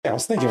I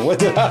was thinking, what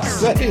did I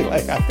say?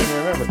 Like, I couldn't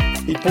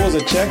remember. He pulls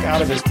a check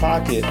out of his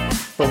pocket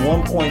for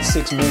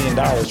 $1.6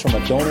 million from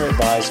a donor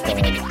advised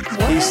fund.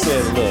 What? He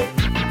said, look,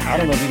 I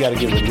don't know if you got to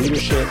get with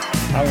leadership.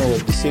 I don't know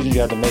what decisions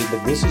you have to make,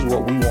 but this is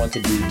what we want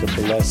to do to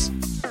bless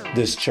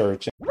this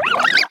church.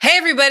 Hey,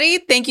 everybody.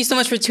 Thank you so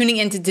much for tuning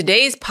into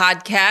today's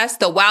podcast,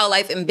 the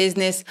Wildlife in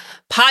Business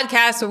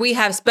podcast, where we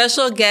have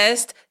special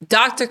guest,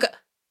 Dr.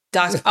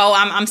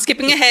 I'm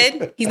skipping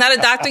ahead. He's not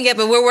a doctor yet,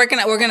 but we're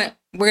gonna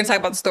talk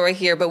about the story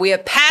here. But we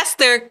have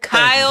Pastor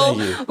Kyle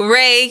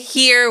Ray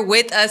here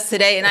with us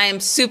today, and I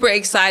am super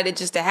excited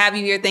just to have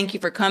you here. Thank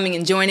you for coming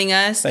and joining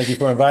us. Thank you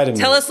for inviting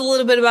me. Tell us a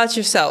little bit about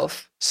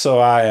yourself. So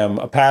I am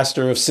a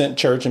pastor of Sent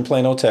Church in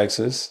Plano,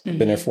 Texas.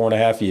 Been there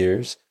 4.5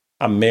 years.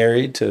 I'm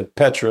married to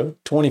Petra,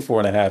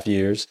 24.5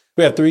 years.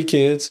 We have 3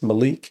 kids,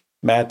 Malik,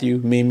 Matthew,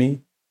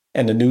 Mimi,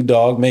 and the new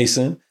dog,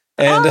 Mason.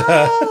 And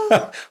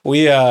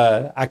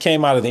I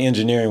came out of the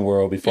engineering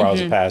world before I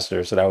was a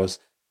pastor. So that was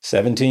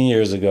 17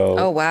 years ago.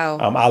 Oh, wow.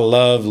 I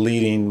love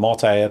leading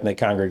multi-ethnic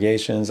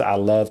congregations. I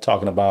love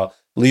talking about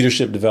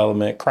leadership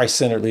development,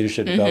 Christ-centered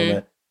leadership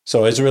development.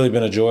 So it's really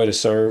been a joy to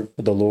serve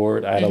the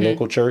Lord at a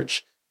local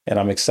church. And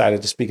I'm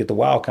excited to speak at the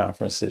WOW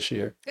conference this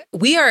year.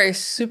 We are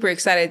super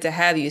excited to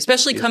have you,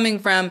 especially coming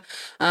from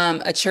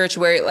a church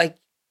where like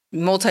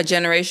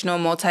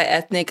multi-generational,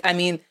 multi-ethnic. I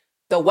mean,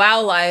 the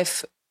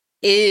wildlife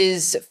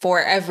is for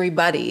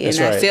everybody. And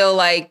I feel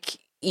like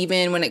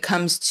even when it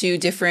comes to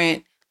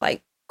different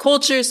like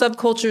cultures,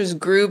 subcultures,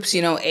 groups,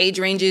 age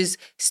ranges,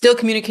 still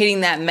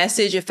communicating that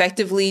message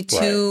effectively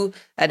to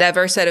a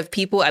diverse set of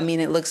people. I mean,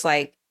 it looks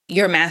like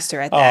you're a master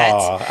at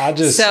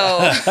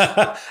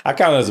that. I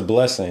count it as a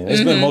blessing.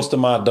 It's been most of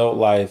my adult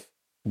life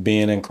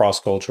being in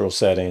cross-cultural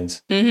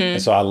settings.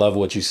 And so I love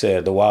what you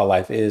said. The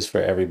wildlife is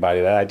for everybody.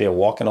 That idea of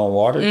walking on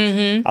water,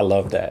 I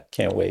love that.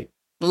 Can't wait.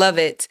 Love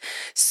it.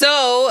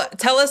 So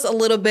tell us a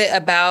little bit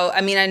about,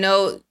 I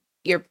know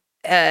you're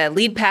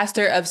lead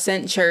pastor of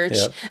Sent Church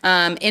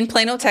in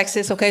Plano,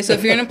 Texas. Okay. So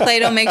if you're in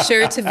Plano, make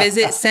sure to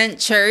visit Sent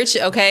Church.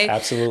 Okay.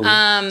 Absolutely.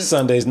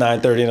 Sundays,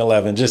 9:30 and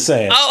 11. Just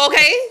saying. Oh,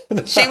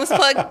 okay. Shameless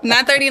plug,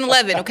 9:30 and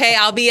 11. Okay.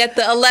 I'll be at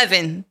the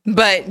 11,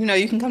 but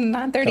you can come to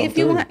 9:30 if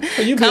you want.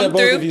 Well, you come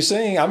through if you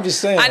sing. I'm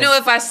just saying. I know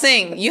if I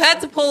sing, you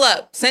had to pull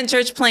up Sent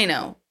Church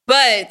Plano.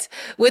 But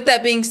with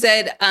that being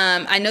said,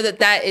 I know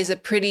that is a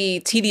pretty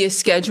tedious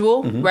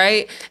schedule,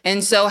 right?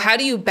 And so how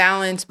do you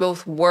balance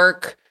both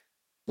work,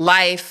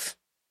 life,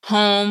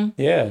 home?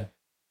 Yeah.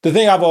 The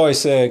thing I've always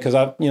said, because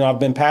I've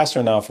been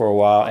pastor now for a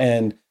while,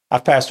 and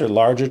I've pastored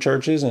larger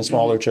churches and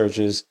smaller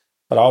churches,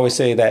 but I always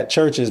say that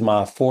church is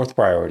my 4th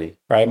priority,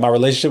 right? My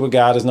relationship with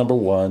God is number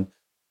 1.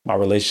 My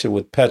relationship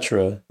with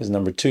Petra is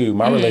number 2.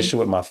 My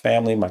relationship with my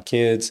family, my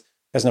kids,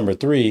 that's number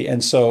 3.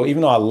 And so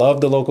even though I love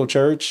the local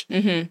church,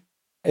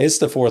 it's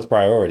the 4th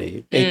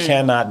priority. It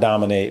cannot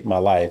dominate my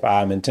life.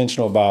 I'm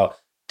intentional about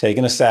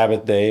taking a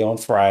Sabbath day on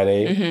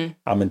Friday.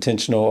 I'm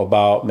intentional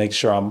about making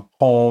sure I'm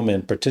home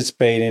and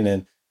participating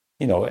in,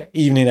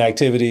 evening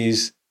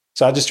activities.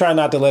 So I just try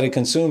not to let it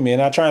consume me.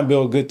 And I try and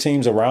build good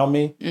teams around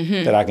me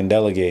that I can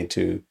delegate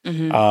to.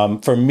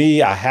 For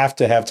me, I have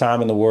to have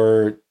time in the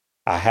Word.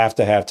 I have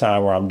to have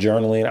time where I'm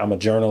journaling. I'm a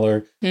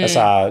journaler. That's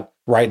how I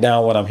write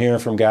down what I'm hearing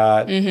from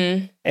God.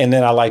 And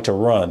then I like to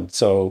run.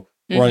 So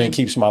running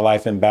keeps my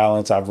life in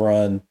balance. I've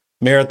run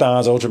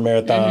marathons, ultra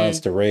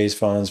marathons to raise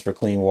funds for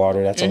clean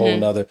water. That's a whole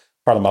nother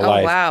part of my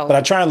life. Wow. But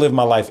I try and live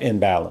my life in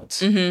balance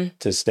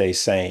to stay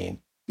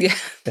sane. Yeah.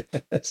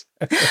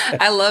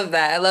 I love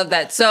that. I love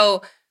that.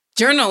 So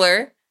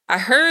journaler, I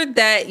heard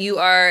that you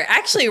are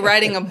actually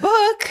writing a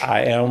book.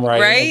 I am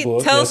writing a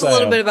book. Tell us a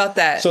little bit about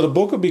that. So the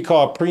book would be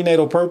called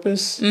Prenatal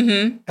Purpose.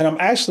 And I'm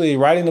actually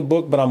writing the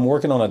book, but I'm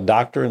working on a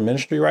doctorate in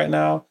ministry right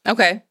now.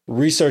 Okay.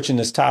 Researching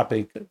this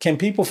topic. Can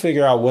people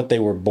figure out what they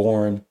were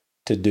born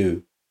to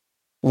do?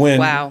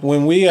 When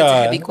we that's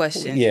a heavy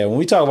question. Yeah, when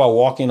we talk about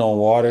walking on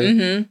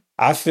water,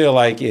 I feel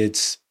like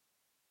it's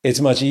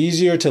much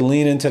easier to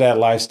lean into that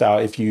lifestyle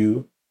if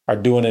you are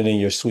doing it in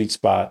your sweet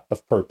spot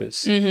of purpose.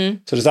 So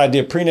this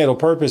idea of prenatal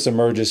purpose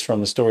emerges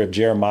from the story of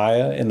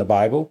Jeremiah in the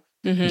Bible.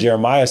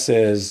 Jeremiah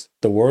says,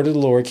 "The word of the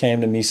Lord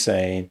came to me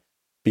saying,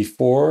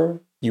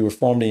 before you were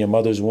formed in your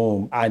mother's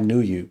womb, I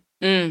knew you.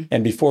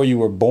 And before you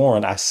were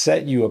born, I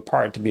set you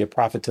apart to be a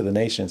prophet to the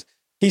nations."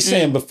 He's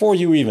saying, before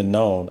you were even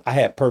known, I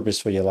had purpose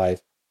for your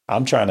life.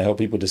 I'm trying to help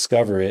people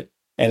discover it.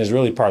 And it's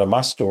really part of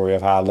my story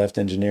of how I left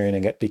engineering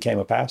and became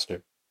a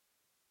pastor.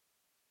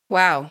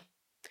 Wow.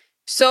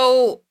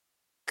 So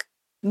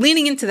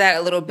leaning into that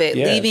a little bit,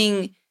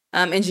 leaving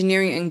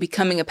engineering and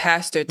becoming a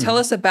pastor, tell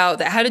us about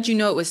that. How did you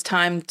know it was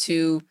time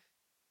to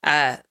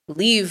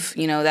leave,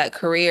 that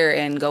career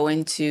and go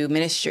into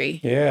ministry?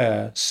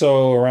 Yeah.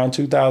 So around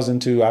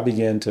 2002, I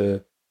began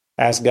to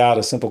ask God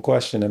a simple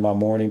question in my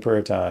morning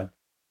prayer time.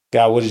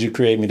 God, what did you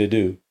create me to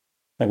do?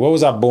 Like, what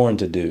was I born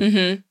to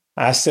do?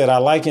 I said, I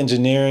like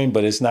engineering,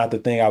 but it's not the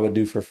thing I would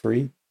do for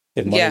free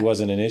if money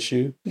wasn't an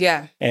issue.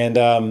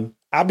 And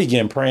I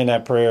began praying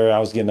that prayer. I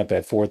was getting up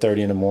at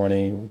 4:30 in the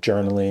morning,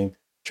 journaling.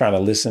 trying to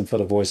listen for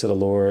the voice of the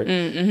Lord.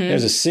 Mm-hmm.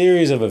 There's a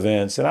series of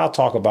events, and I'll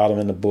talk about them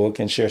in the book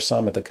and share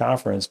some at the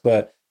conference,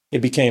 but it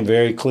became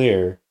very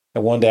clear.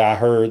 And one day I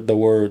heard the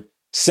word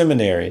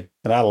seminary,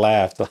 and I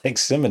laughed, like,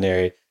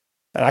 seminary.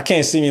 And I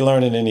can't see me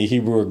learning any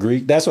Hebrew or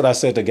Greek. That's what I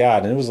said to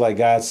God. And it was like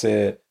God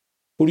said,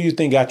 who do you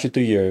think got you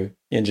through your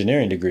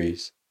engineering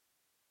degrees?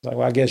 I was like,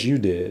 well, I guess you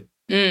did.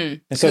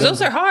 And so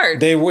those are hard.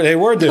 They were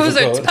difficult.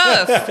 Those are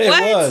tough. It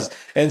was.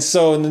 And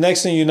so the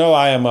next thing you know,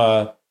 I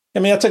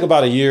took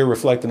about a year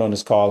reflecting on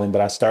this calling,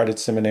 but I started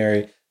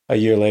seminary a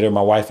year later.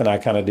 My wife and I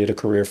kind of did a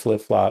career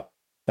flip-flop,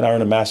 and I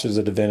earned a master's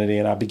of divinity,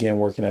 and I began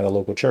working at a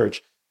local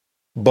church.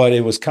 But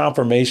it was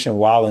confirmation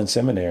while in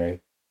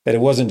seminary that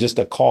it wasn't just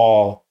a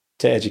call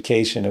to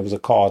education. It was a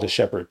call to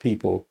shepherd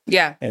people.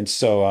 Yeah. And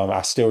so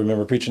I still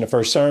remember preaching the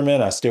first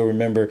sermon. I still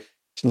remember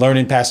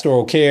learning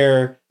pastoral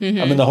care.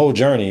 Mm-hmm. I'm in the whole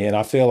journey, and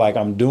I feel like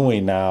I'm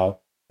doing now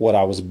what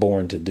I was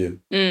born to do.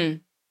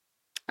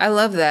 I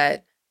love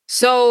that.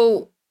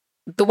 So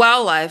the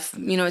wildlife,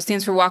 it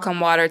stands for walk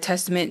on water,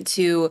 testament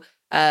to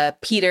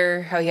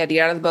Peter, how he had to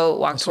get out of the boat,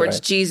 walk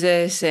towards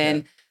Jesus,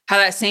 and how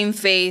that same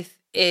faith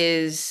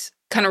is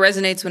kind of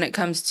resonates when it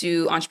comes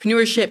to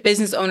entrepreneurship,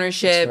 business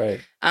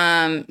ownership,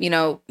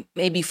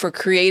 maybe for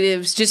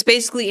creatives, just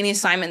basically any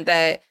assignment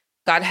that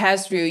God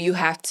has for you, you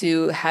have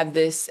to have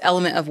this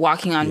element of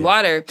walking on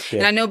water. Yeah.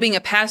 And I know being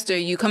a pastor,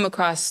 you come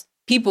across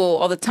people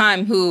all the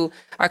time who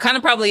are kind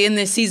of probably in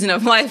this season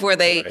of life where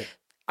they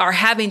are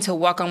having to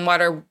walk on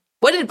water.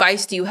 What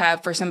advice do you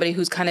have for somebody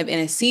who's kind of in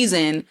a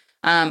season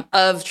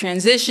of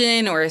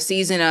transition or a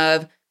season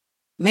of,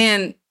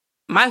 man,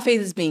 my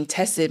faith is being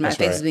tested. My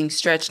faith is being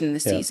stretched in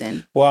this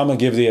season. Well, I'm going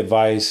to give the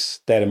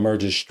advice that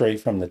emerges straight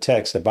from the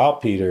text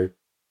about Peter,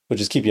 which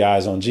is keep your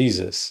eyes on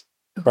Jesus,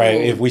 right?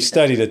 If we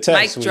study the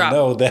text, we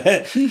know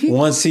that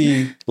once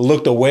he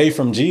looked away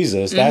from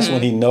Jesus, that's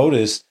when he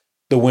noticed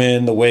the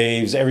wind, the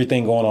waves,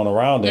 everything going on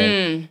around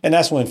him. And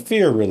that's when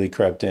fear really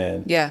crept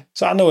in. Yeah.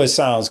 So I know it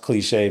sounds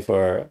cliche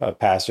for a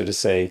pastor to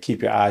say,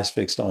 keep your eyes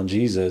fixed on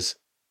Jesus,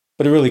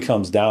 but it really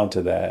comes down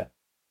to that.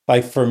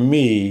 Like for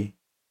me,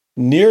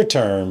 near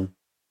term,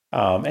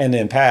 and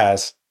then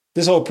past,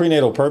 this whole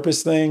prenatal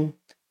purpose thing,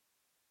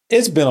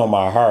 it's been on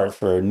my heart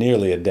for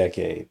nearly a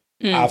decade.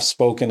 I've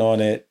spoken on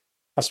it.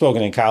 I've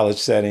spoken in college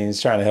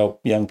settings, trying to help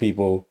young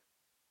people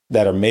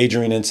that are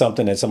majoring in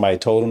something that somebody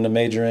told them to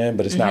major in,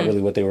 but it's not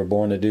really what they were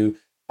born to do.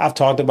 I've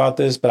talked about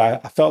this, but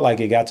I felt like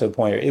it got to a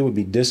point where it would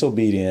be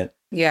disobedient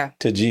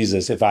to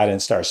Jesus if I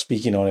didn't start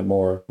speaking on it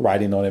more,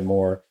 writing on it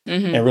more,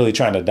 and really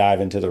trying to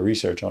dive into the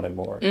research on it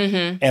more.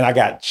 And I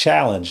got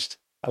challenged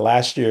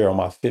last year on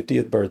my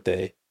 50th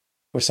birthday,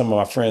 where some of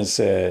my friends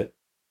said,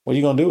 what are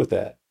you going to do with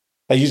that?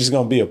 Like, you just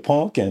going to be a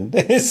punk and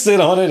sit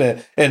on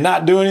it and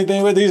not do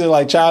anything with it? These are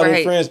like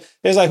childhood friends.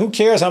 It's like, who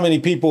cares how many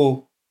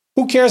people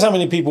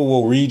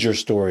will read your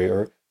story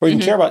or even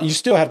care about it? You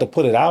still have to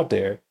put it out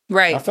there.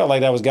 Right. I felt like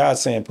that was God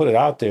saying, put it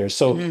out there.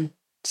 So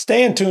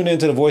staying tuned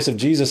into the voice of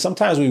Jesus.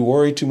 Sometimes we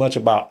worry too much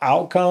about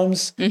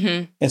outcomes.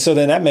 And so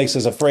then that makes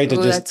us afraid to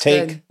just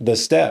take the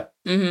step.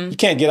 You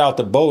can't get out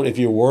the boat if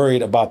you're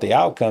worried about the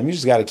outcome. You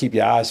just got to keep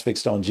your eyes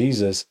fixed on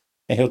Jesus,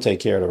 and he'll take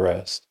care of the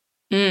rest.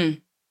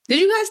 Did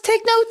you guys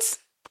take notes?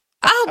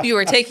 I hope you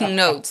were taking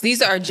notes.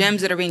 These are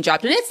gems that are being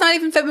dropped. And it's not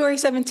even February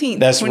 17th,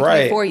 That's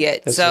 2024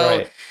 yet. That's so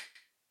right.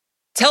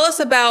 Tell us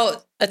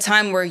about a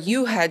time where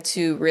you had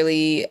to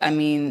really,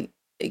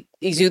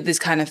 exude this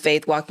kind of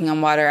faith, walking on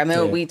water. I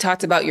mean, we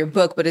talked about your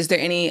book, but is there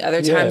any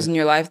other times in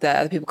your life that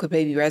other people could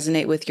maybe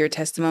resonate with your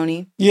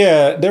testimony?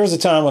 Yeah, there was a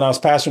time when I was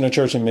pastoring a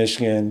church in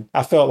Michigan.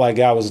 I felt like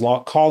God was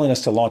calling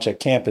us to launch a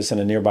campus in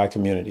a nearby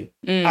community.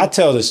 I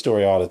tell this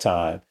story all the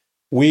time.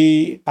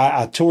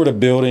 I toured a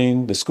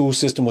building. The school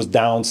system was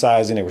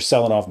downsizing. They were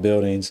selling off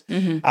buildings.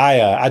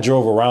 I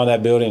drove around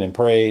that building and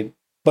prayed.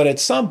 But at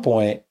some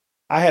point,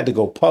 I had to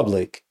go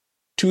public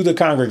to the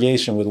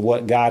congregation with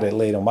what God had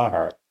laid on my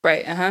heart.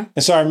 Right. And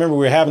so I remember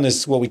we were having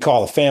this, what we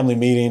call a family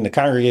meeting. The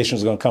congregation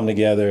was going to come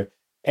together,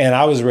 and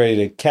I was ready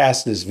to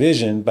cast this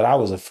vision, but I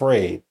was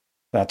afraid.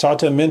 And I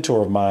talked to a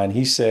mentor of mine.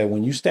 He said,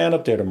 when you stand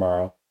up there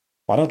tomorrow,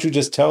 why don't you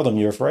just tell them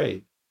you're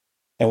afraid?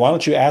 And why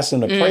don't you ask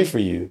them to pray for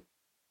you?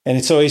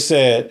 And so he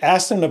said,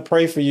 ask them to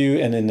pray for you.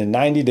 And in the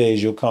 90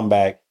 days, you'll come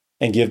back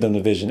and give them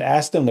the vision.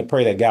 Ask them to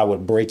pray that God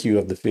would break you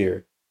of the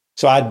fear.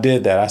 So I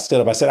did that. I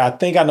stood up. I said, I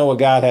think I know what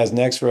God has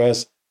next for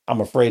us.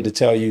 I'm afraid to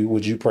tell you.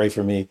 Would you pray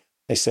for me?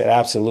 They said,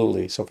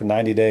 absolutely. So for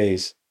 90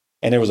 days.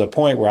 And there was a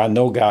point where I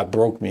know God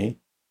broke me.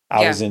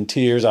 I was in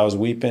tears. I was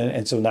weeping.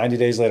 And so 90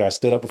 days later, I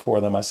stood up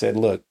before them. I said,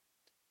 look,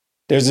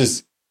 there's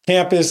this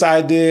campus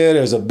idea.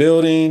 There's a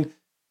building.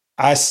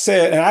 I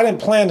said, and I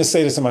didn't plan to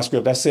say this in my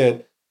script. I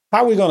said,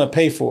 how are we going to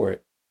pay for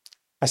it?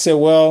 I said,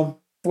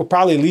 well, we'll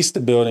probably lease the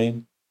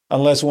building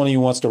unless one of you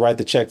wants to write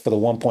the check for the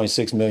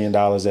 $1.6 million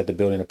that the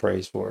building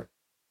appraised for.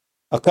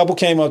 A couple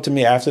came up to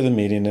me after the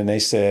meeting and they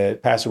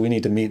said, Pastor, we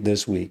need to meet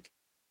this week.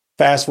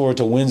 Fast forward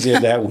to Wednesday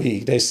of that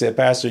week. They said,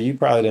 Pastor, you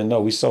probably didn't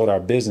know we sold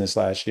our business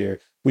last year.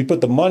 We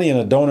put the money in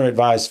a donor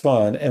advised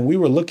fund and we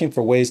were looking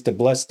for ways to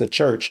bless the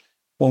church.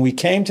 When we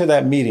came to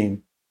that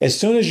meeting, as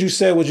soon as you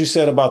said what you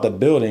said about the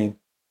building,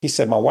 He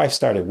said, my wife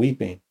started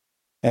weeping.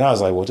 And I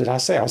was like, what did I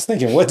say? I was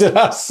thinking, what did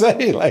I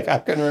say? Like, I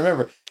couldn't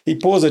remember. He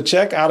pulls a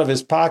check out of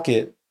his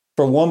pocket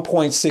for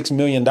 $1.6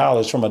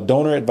 million from a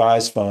donor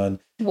advised fund.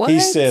 What? He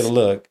said,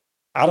 look,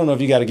 I don't know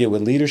if you got to get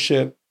with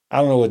leadership. I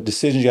don't know what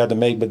decisions you have to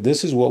make, but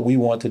this is what we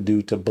want to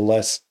do to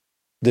bless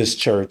this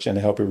church and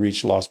help it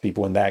reach lost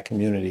people in that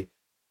community.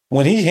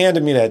 When he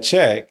handed me that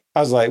check, I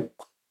was like,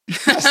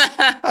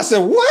 I said,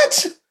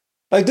 what?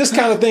 Like, this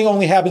kind of thing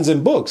only happens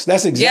in books.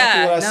 That's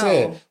exactly what I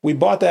said. We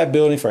bought that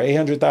building for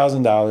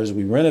 $800,000.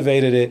 We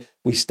renovated it.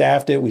 We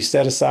staffed it. We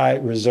set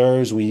aside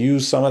reserves. We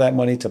used some of that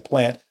money to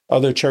plant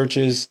other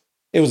churches.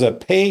 It was a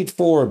paid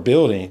for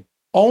building.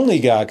 Only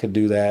God could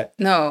do that.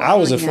 No. I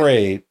was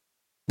afraid,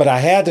 but I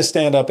had to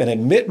stand up and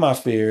admit my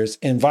fears,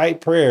 invite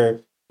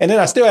prayer. And then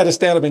I still had to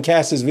stand up and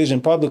cast his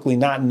vision publicly,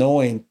 not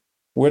knowing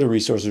where the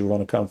resources were going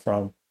to come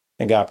from.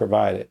 And God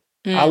provided.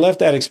 I left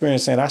that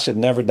experience saying I should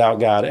never doubt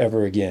God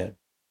ever again.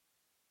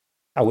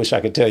 I wish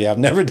I could tell you I've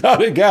never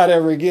doubted God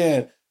ever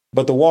again.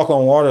 But the walk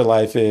on water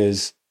life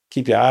is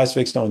keep your eyes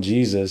fixed on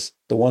Jesus.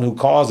 The one who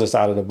calls us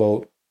out of the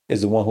boat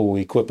is the one who will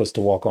equip us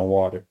to walk on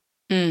water.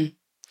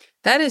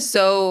 That is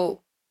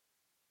so,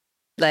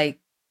 like,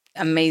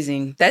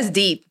 amazing. That's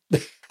deep.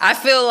 I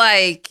feel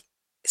like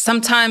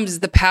sometimes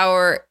the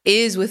power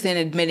is within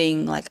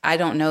admitting, like, I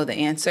don't know the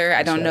answer.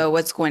 I don't know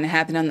what's going to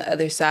happen on the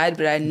other side,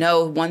 but I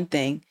know one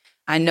thing.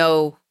 I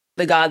know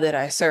the God that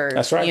I serve.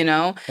 That's right. You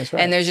know? That's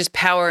right. And there's just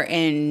power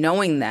in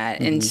knowing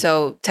that. And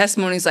so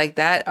testimonies like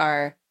that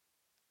are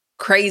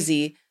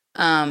crazy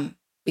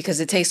because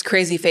it takes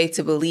crazy faith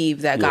to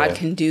believe that God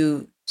can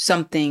do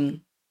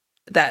something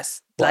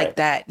that's like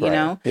that, you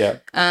know? Yeah.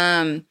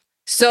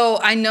 So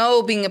I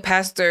know being a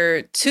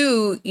pastor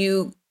too,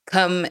 you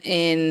come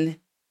in,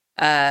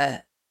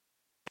 I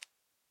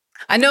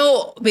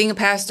know being a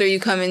pastor, you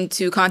come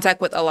into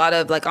contact with a lot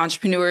of like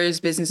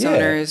entrepreneurs, business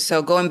owners.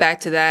 So going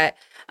back to that,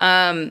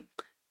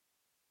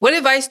 what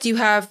advice do you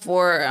have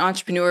for an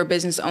entrepreneur,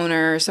 business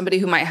owner, somebody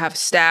who might have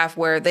staff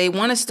where they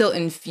want to still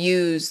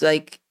infuse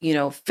like, you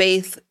know,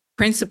 faith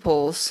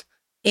principles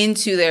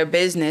into their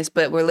business,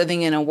 but we're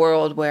living in a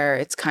world where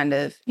it's kind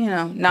of, you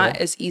know, not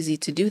as easy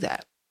to do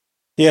that?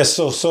 Yeah.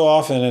 So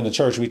often in the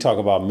church, we talk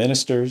about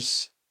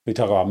ministers, we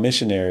talk about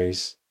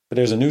missionaries, but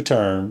there's a new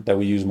term that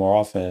we use more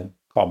often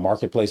called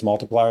marketplace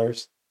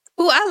multipliers.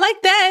 Ooh, I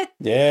like that.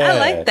 Yeah. I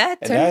like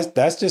that term. And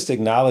that's just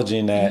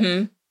acknowledging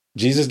that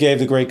Jesus gave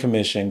the Great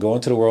Commission, go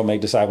into the world, make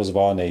disciples of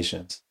all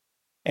nations.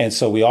 And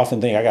so we often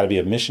think I got to be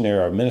a missionary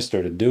or a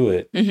minister to do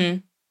it.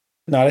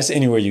 No, that's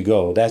anywhere you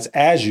go. That's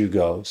as you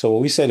go. So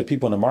what we say to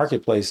people in the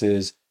marketplace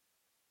is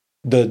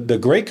the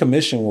Great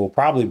Commission will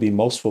probably be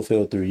most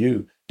fulfilled through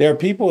you. There are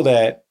people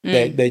that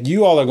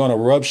you all are going to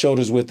rub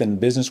shoulders with in the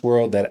business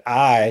world that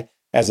I,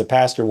 as a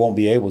pastor, won't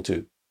be able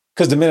to.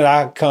 Because the minute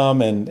I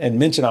come and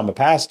mention I'm a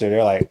pastor,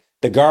 they're like,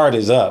 the guard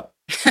is up.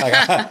 Like,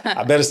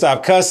 I better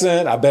stop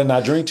cussing. I better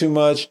not drink too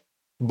much.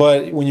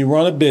 But when you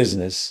run a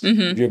business,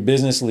 if you're a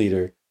business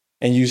leader,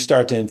 and you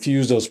start to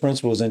infuse those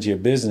principles into your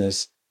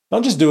business,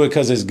 don't just do it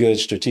because it's good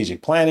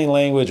strategic planning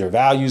language or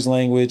values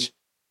language,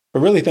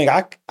 but really think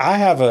I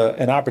have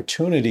an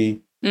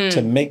opportunity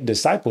to make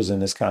disciples in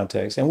this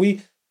context. And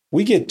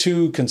we get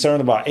too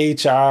concerned about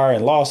HR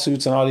and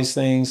lawsuits and all these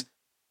things.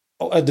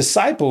 A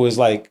disciple is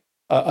like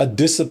a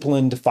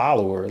disciplined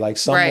follower, like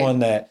someone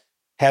that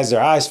has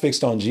their eyes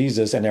fixed on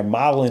Jesus and they're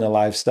modeling a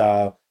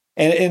lifestyle.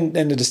 And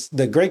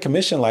the Great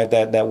Commission life,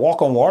 that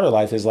walk on water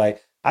life is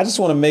like, I just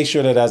want to make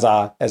sure that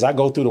as I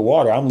go through the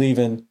water, I'm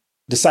leaving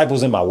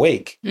disciples in my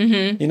wake.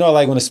 You know,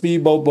 like when a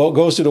speedboat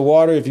goes through the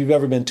water, if you've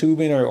ever been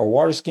tubing or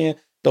water skiing,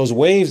 those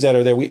waves that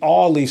are there, we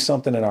all leave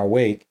something in our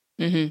wake.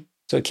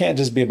 So it can't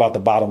just be about the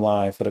bottom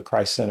line for the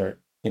Christ-centered,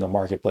 you know,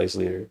 marketplace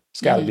leader.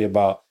 It's got to be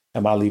about,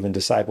 am I leaving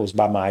disciples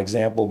by my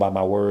example, by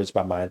my words,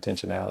 by my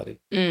intentionality?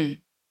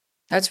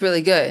 That's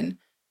really good.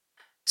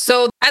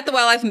 So at the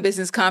Wildlife and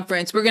Business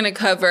Conference, we're going to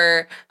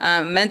cover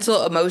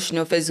mental,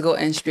 emotional, physical,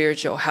 and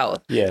spiritual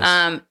health.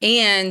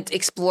 And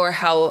explore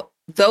how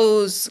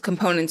those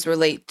components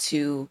relate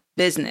to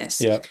business.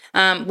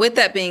 With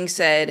that being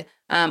said,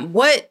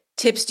 what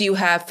tips do you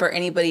have for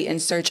anybody in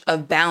search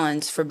of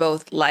balance for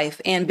both life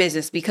and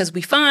business? Because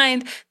we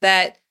find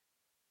that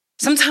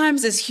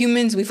sometimes as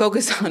humans, we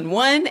focus on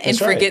one and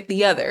forget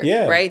the other,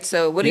 right?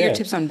 So what are your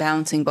tips on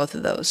balancing both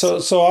of those?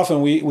 So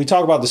often we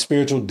talk about the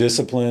spiritual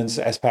disciplines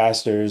as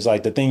pastors,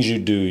 like the things you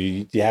do.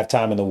 You have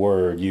time in the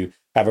Word. You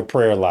have a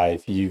prayer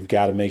life. You've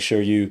got to make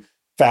sure you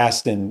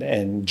fast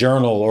and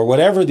journal or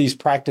whatever these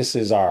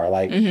practices are.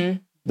 Like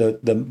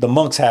the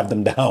monks have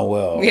them down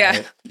well.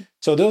 Right?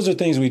 So those are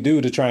things we do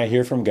to try and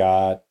hear from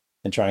God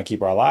and try and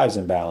keep our lives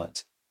in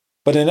balance.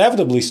 But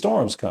inevitably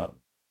storms come.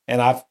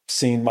 And I've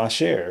seen my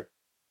share.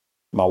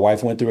 My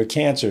wife went through a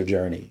cancer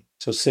journey.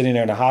 So sitting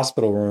there in the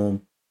hospital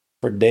room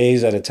for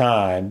days at a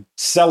time,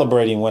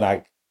 celebrating when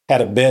I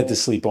had a bed to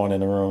sleep on in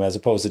the room as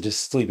opposed to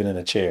just sleeping in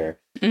a chair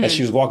as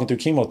she was walking through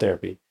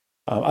chemotherapy,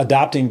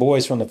 adopting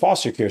boys from the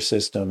foster care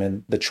system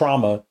and the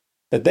trauma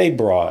that they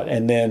brought,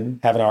 and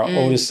then having our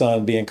oldest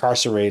son be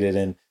incarcerated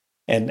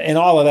and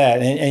all of that.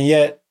 And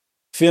yet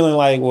feeling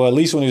like, well, at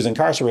least when he was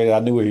incarcerated, I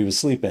knew where he was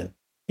sleeping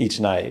each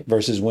night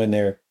versus when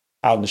they're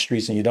out in the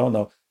streets and you don't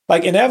know.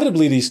 Like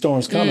inevitably these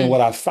storms come. And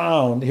what I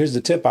found, here's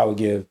the tip I would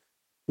give.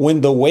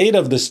 When the weight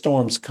of the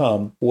storms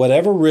come,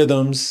 whatever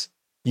rhythms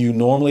you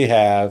normally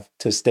have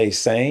to stay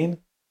sane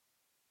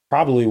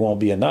probably won't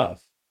be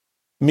enough.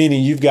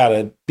 Meaning you've got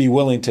to be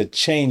willing to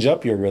change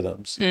up your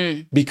rhythms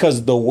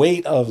because the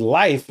weight of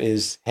life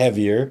is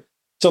heavier.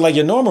 So like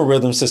your normal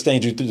rhythm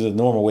sustains you through the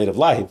normal weight of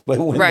life. But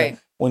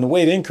when the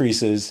weight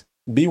increases,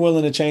 be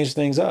willing to change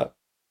things up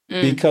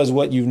because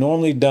what you've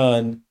normally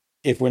done,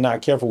 if we're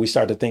not careful, we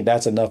start to think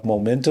that's enough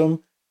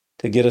momentum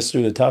to get us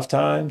through the tough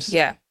times.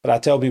 Yeah. But I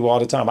tell people all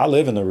the time, I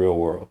live in the real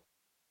world.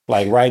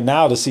 Like right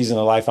now, the season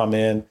of life I'm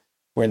in,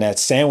 we're in that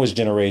sandwich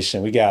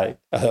generation. We got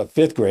a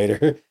fifth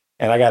grader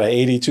and I got an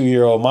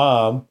 82-year-old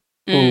mom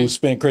who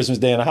spent Christmas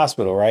Day in the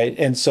hospital, right?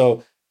 And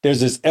so there's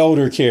this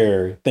elder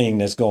care thing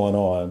that's going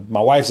on.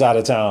 My wife's out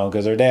of town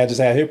because her dad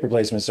just had hip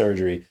replacement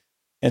surgery.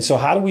 And so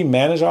how do we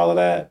manage all of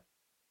that?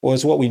 Well,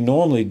 it's what we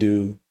normally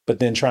do, but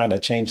then trying to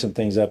change some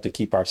things up to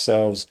keep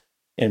ourselves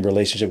in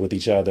relationship with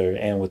each other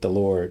and with the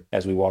Lord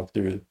as we walk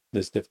through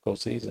this difficult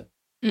season.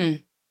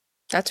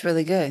 That's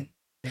really good.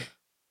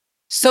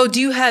 So do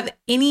you have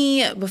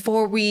any,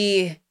 before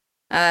we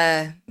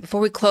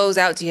close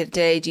out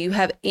today, do you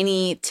have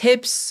any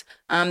tips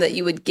that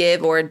you would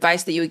give or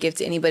advice that you would give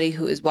to anybody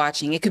who is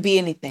watching? It could be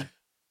anything.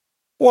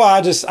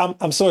 Well,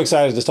 I'm so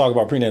excited to talk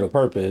about prenatal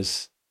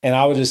purpose. And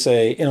I would just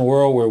say, in a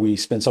world where we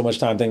spend so much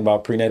time thinking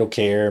about prenatal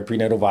care,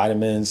 prenatal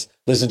vitamins,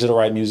 listen to the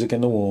right music in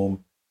the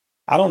womb,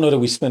 I don't know that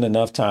we spend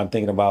enough time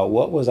thinking about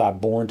what was I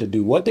born to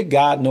do? What did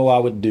God know I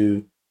would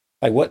do?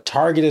 Like what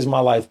target is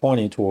my life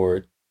pointing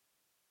toward?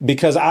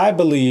 Because I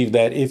believe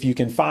that if you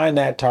can find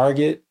that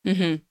target,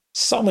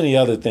 so many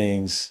other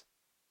things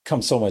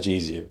come so much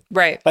easier.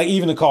 Right. Like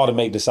even the call to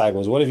make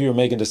disciples. What if you were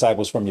making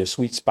disciples from your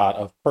sweet spot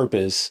of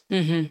purpose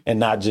and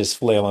not just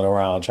flailing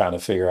around trying to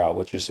figure out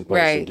what you're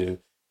supposed to do?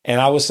 And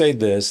I would say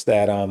this,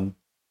 that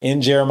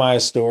in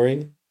Jeremiah's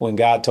story, when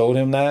God told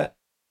him that,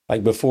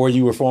 like before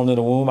you were formed in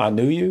the womb, I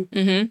knew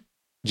you.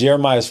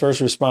 Jeremiah's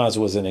first response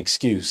was an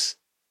excuse.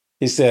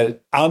 He said,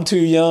 I'm too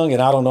young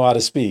and I don't know how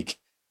to speak.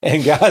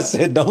 And God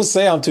said, don't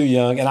say I'm too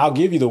young and I'll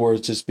give you the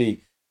words to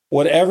speak.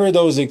 Whatever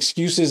those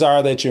excuses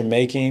are that you're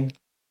making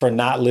for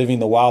not living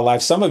the wild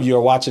life. Some of you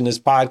are watching this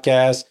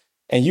podcast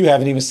and you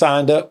haven't even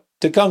signed up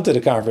to come to the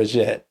conference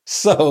yet.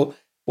 So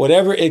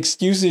whatever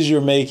excuses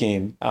you're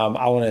making,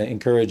 I want to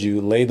encourage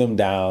you, lay them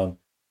down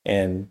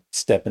and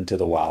step into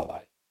the wild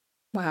life.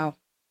 Wow.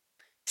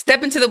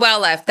 Step into the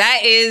wildlife. That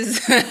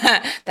is,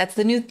 that's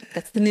the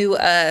new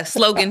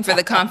slogan for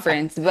the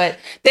conference. But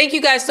thank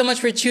you guys so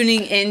much for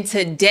tuning in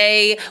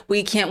today.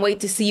 We can't wait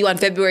to see you on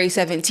February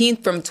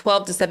 17th from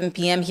 12 to 7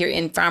 p.m. here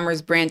in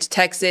Farmers Branch,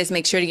 Texas.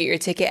 Make sure to get your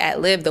ticket at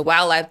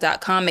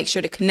livethewildlife.com. Make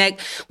sure to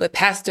connect with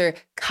Pastor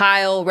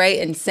Kyle, right,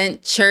 and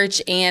Sent Church,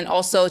 and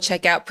also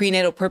check out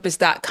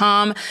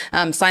prenatalpurpose.com.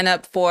 Sign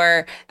up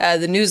for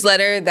the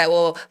newsletter that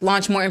will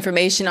launch more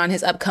information on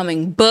his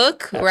upcoming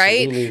book,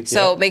 right? Yeah.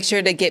 So make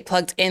sure to get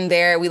plugged in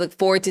there. We look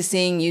forward to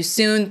seeing you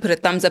soon. Put a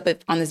thumbs up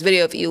on this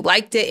video if you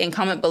liked it and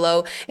comment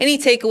below any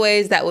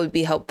takeaways that would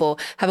be helpful.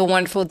 Have a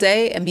wonderful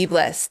day and be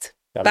blessed.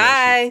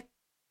 Bye.